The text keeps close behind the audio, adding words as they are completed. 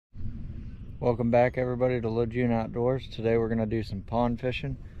Welcome back everybody to Lejeune Outdoors. Today we're gonna do some pond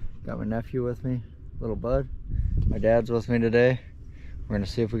fishing. Got my nephew with me, little bud. My dad's with me today. We're gonna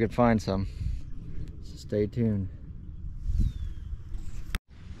see if we can find some. So stay tuned.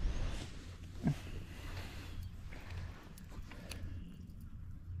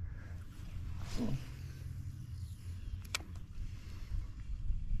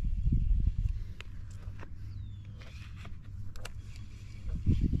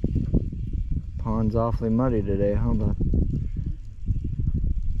 Pond's awfully muddy today, huh, bud?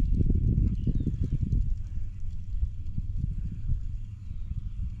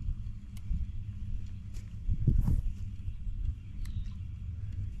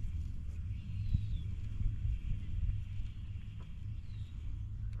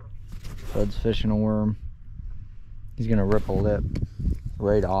 Bud's fishing a worm. He's gonna rip a lip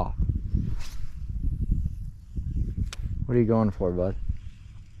right off. What are you going for, bud?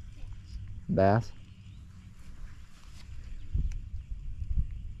 Bass?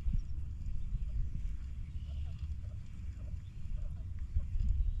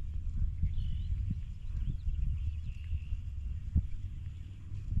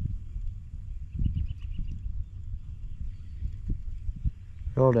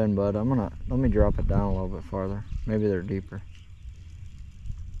 Hold in, bud. Let me drop it down a little bit farther. Maybe they're deeper.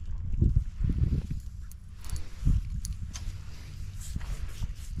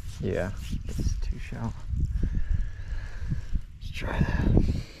 Yeah, it's too shallow. Let's try that.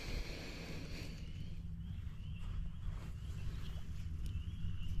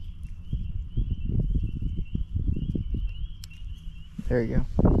 There you go.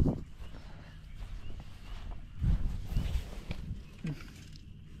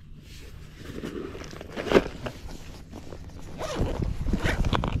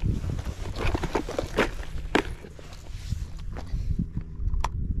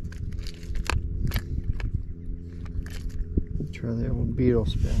 Try the old beetle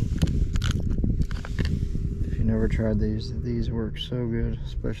spin. If you never tried these work so good,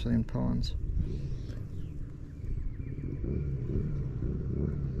 especially in ponds.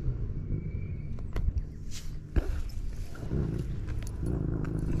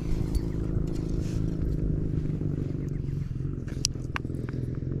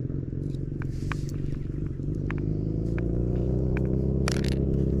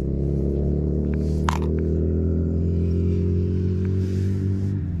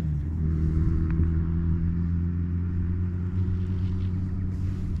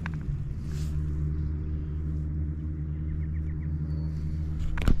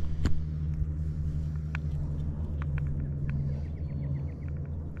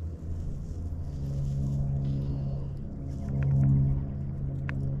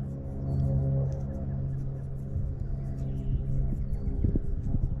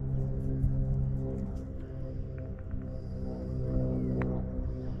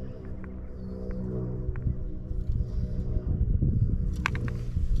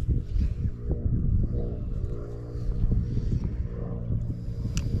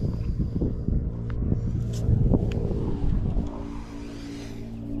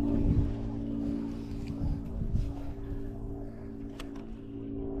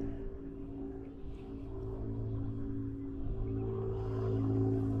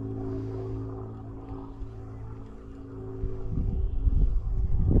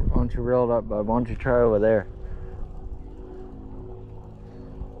 Why don't you reel it up, bud? Why don't you try over there?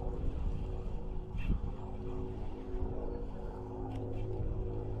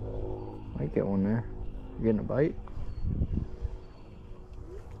 Might get one there. You getting a bite?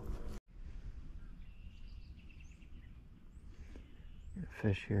 Get a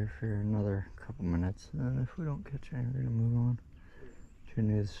fish here for another couple minutes. If we don't catch any, we're gonna move on to a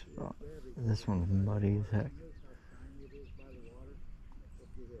new spot. This one's muddy as heck.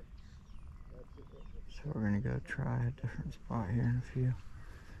 So we're gonna go try a different spot here in a few.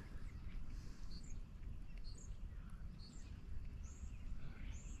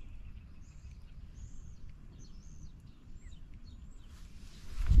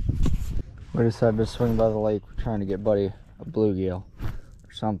 We decided to swing by the lake. We're trying to get Buddy a bluegill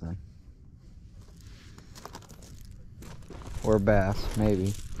or something. Or a bass,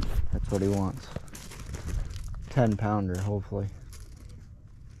 maybe. That's what he wants. 10-pounder, hopefully.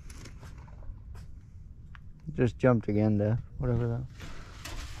 Just jumped again, Dad. Whatever that.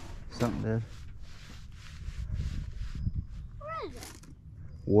 Something did. Where is it?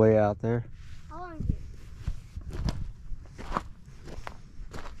 Way out there. How long is it?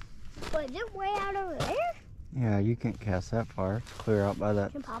 But is it way out over there? Yeah, you can't cast that far. It's clear out by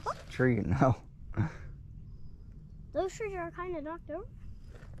that tree now. Those trees are kind of knocked over.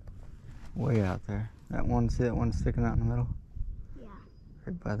 Way out there. That one, see that one sticking out in the middle? Yeah.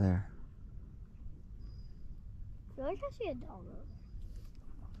 Right by there. I feel like I see a dog over there.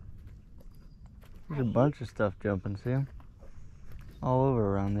 There's a bunch of stuff jumping, see them? All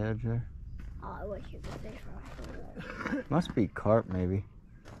over around the edge there. Oh, I wish you could fish right over there. Must be carp maybe.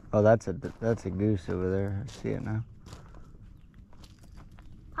 Oh, that's a goose over there. I see it now.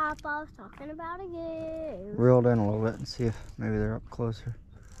 Papa's talking about a goose. Reel it in a little bit and see if maybe they're up closer.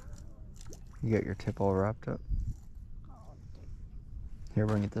 You got your tip all wrapped up. Here,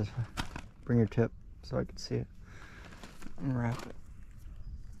 bring it this way. Bring your tip so I can see it. And wrap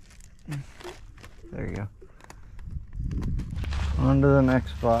it. There you go. On to the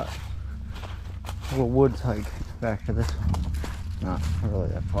next spot. A little woods hike back to this one. Not really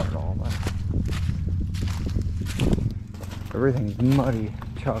that far at all, but everything's muddy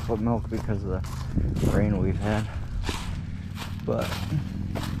chocolate milk because of the rain we've had. But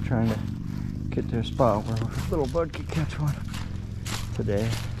I'm trying to get to a spot where little bud could catch one today.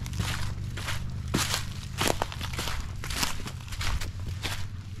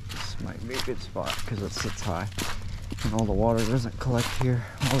 This might be a good spot because it sits high and all the water doesn't collect here.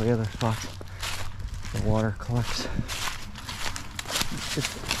 All the other spots, the water collects. It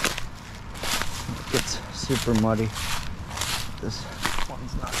gets super muddy. This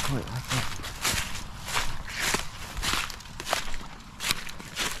one's not quite like that.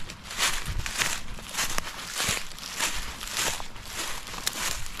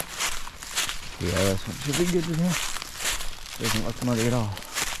 Yeah, this one should be good today. Doesn't look muddy at all.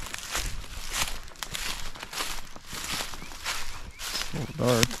 It's a little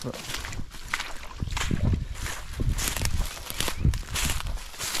dark, but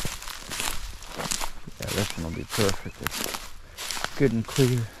yeah, this one will be perfect. It's good and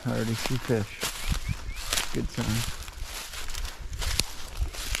clear. I already see fish. Good sign.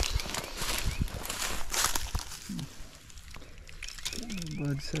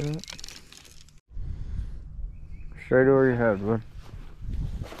 Bud set up. Straight over your head, bud.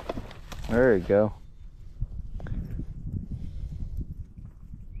 There you go.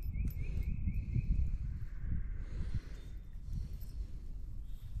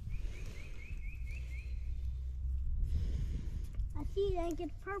 I see that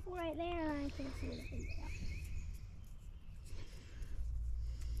it's purple right there, and I can see the thing.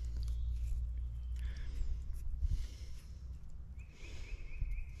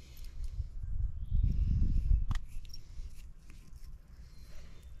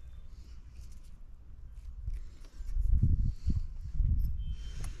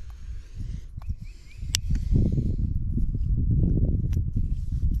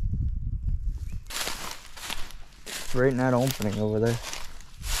 Right in that opening over there.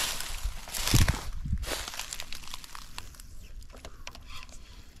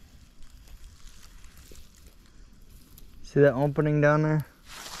 See that opening down there?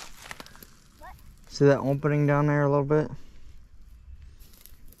 What? See that opening down there a little bit?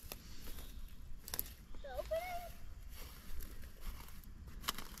 The opening?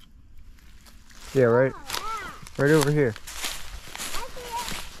 Yeah, right, Oh, right over here. yeah. I see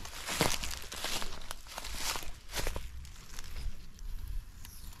it.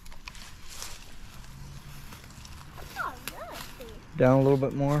 Oh, really? Down a little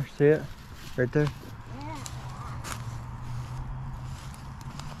bit more. See it? Right there. Yeah.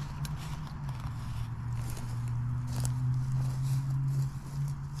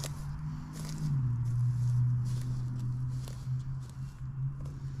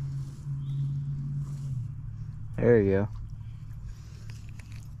 There you go.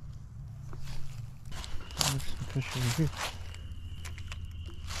 There's some fish over here.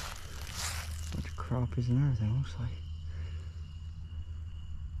 Bunch of crappies and everything, looks like.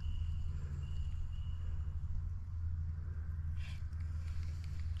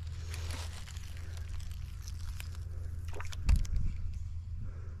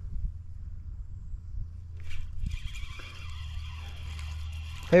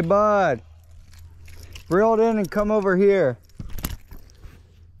 Hey, bud. Reel it in and come over here.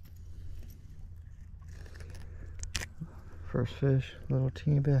 First fish, little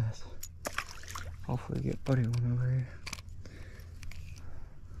teeny bass. Hopefully get buddy one over here.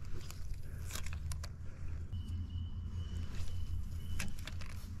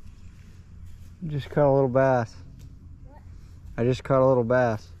 Just caught a little bass. What? I just caught a little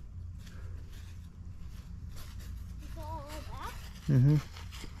bass. You saw all that? Mm-hmm.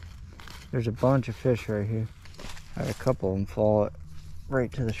 There's a bunch of fish right here. I had a couple of them fall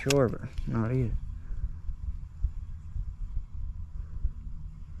right to the shore, but not eat it.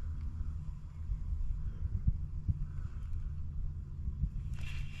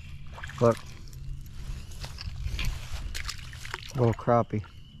 Look. Little crappie.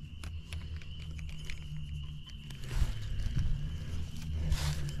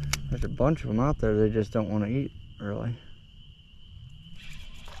 There's a bunch of them out there they just don't want to eat, really.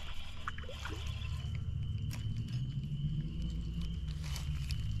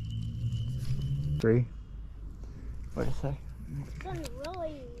 Three. What'd it say? It's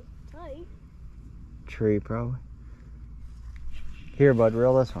really tight. Tree, probably. Here, bud,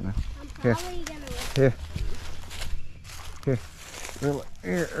 reel this one in. I'm probably gonna rip Here. Here. Reel it.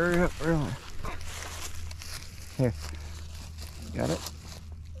 Here, hurry up, reel it. Here. Got it?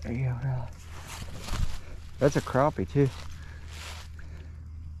 There you go, reel it. That's a crappie, too.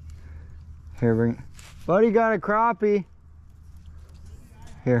 Here, bring it. Buddy got a crappie.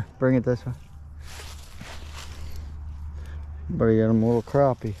 Here, bring it this way. Buddy got him a little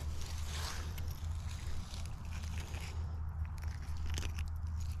crappie.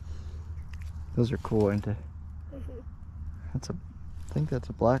 Those are cool, ain't they? That's a, I think that's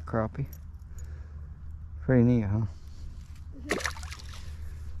a black crappie. Pretty neat, huh?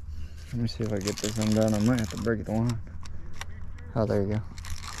 Let me see if I get this undone. I might have to break the line. Oh, there you go.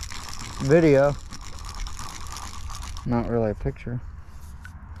 Video. Not really a picture.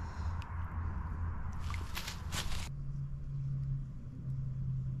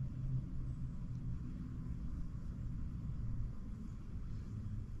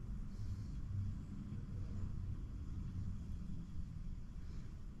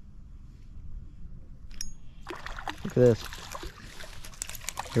 Look at this.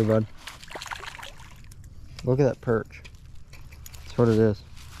 Here, bud. Look at that perch. That's what it is.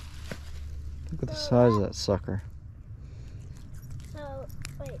 Look at the size of that sucker. So,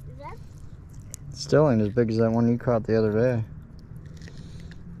 wait, is that? Still ain't as big as that one you caught the other day.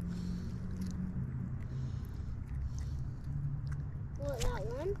 What, that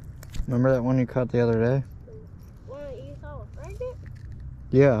one? Remember that one you caught the other day? The one that you thought was pregnant?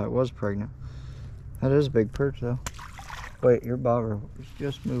 Yeah, it was pregnant. That is a big perch, though. Wait, your bobber is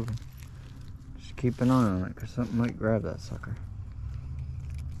just moving. Just keep an eye on it, because something might grab that sucker.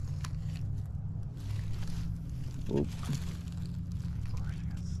 Oop. Of course, he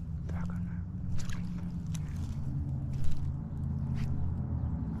got stuck on there.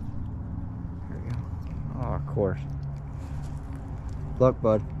 There we go. Oh, of course. Look,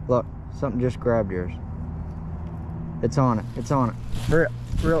 bud. Look. Something just grabbed yours. It's on it. It's on it. Hurry up.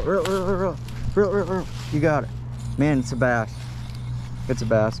 Reel, reel, reel, reel, reel. Reel, reel, reel. You got it. Man, it's a bass. It's a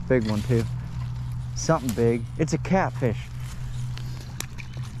bass. Big one, too. Something big. It's a catfish.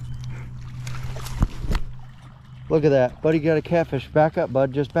 Look at that. Buddy got a catfish. Back up,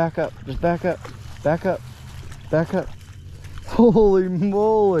 bud. Just back up. Just back up. Back up. Back up. Holy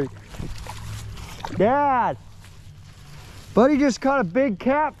moly. Dad! Buddy just caught a big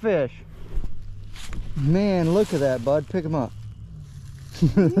catfish. Man, look at that, bud. Pick him up.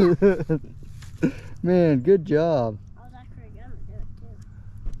 Man, good job. I was actually gonna do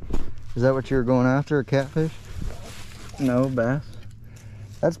it too. Is that what you were going after, a catfish? No, bass.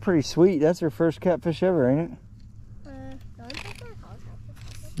 That's pretty sweet. That's your first catfish ever, ain't it? No, I think I caught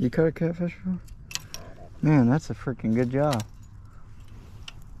catfish. You caught a catfish before? Man, that's a freaking good job.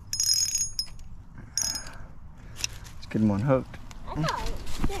 Let's get one hooked. I thought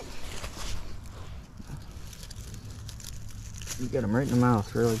it did. You got them right in the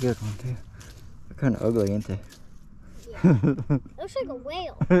mouth. Really good one, too. They're kind of ugly, ain't they? Yeah. It looks like a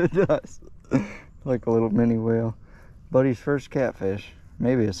whale. It does. Like a little mini whale. Buddy's first catfish.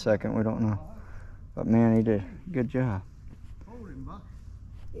 Maybe his second, we don't know. But man, he did a good job.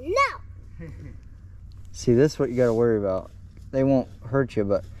 No! See, this is what you got to worry about. They won't hurt you,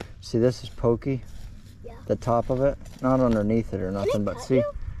 but see, this is pokey. Yeah. The top of it. Not underneath it or nothing, but cut see,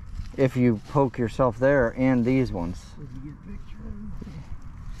 you? if you poke yourself there and these ones. Did you get a picture of him?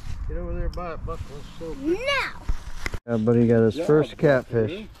 Get over there by it, Buck. Let's show No! Yeah, buddy got his Good first job,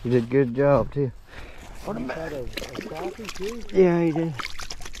 catfish. Bucky. He did a good job, too. Put him back. A crappie, too? Yeah, he did.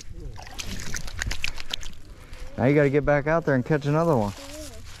 Now you got to get back out there and catch another one.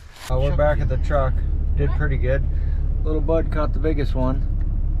 We're back at the truck. Did pretty good. Little bud caught the biggest one.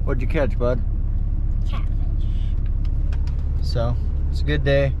 What'd you catch, bud? Catfish. So, it's a good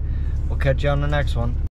day. We'll catch you on the next one.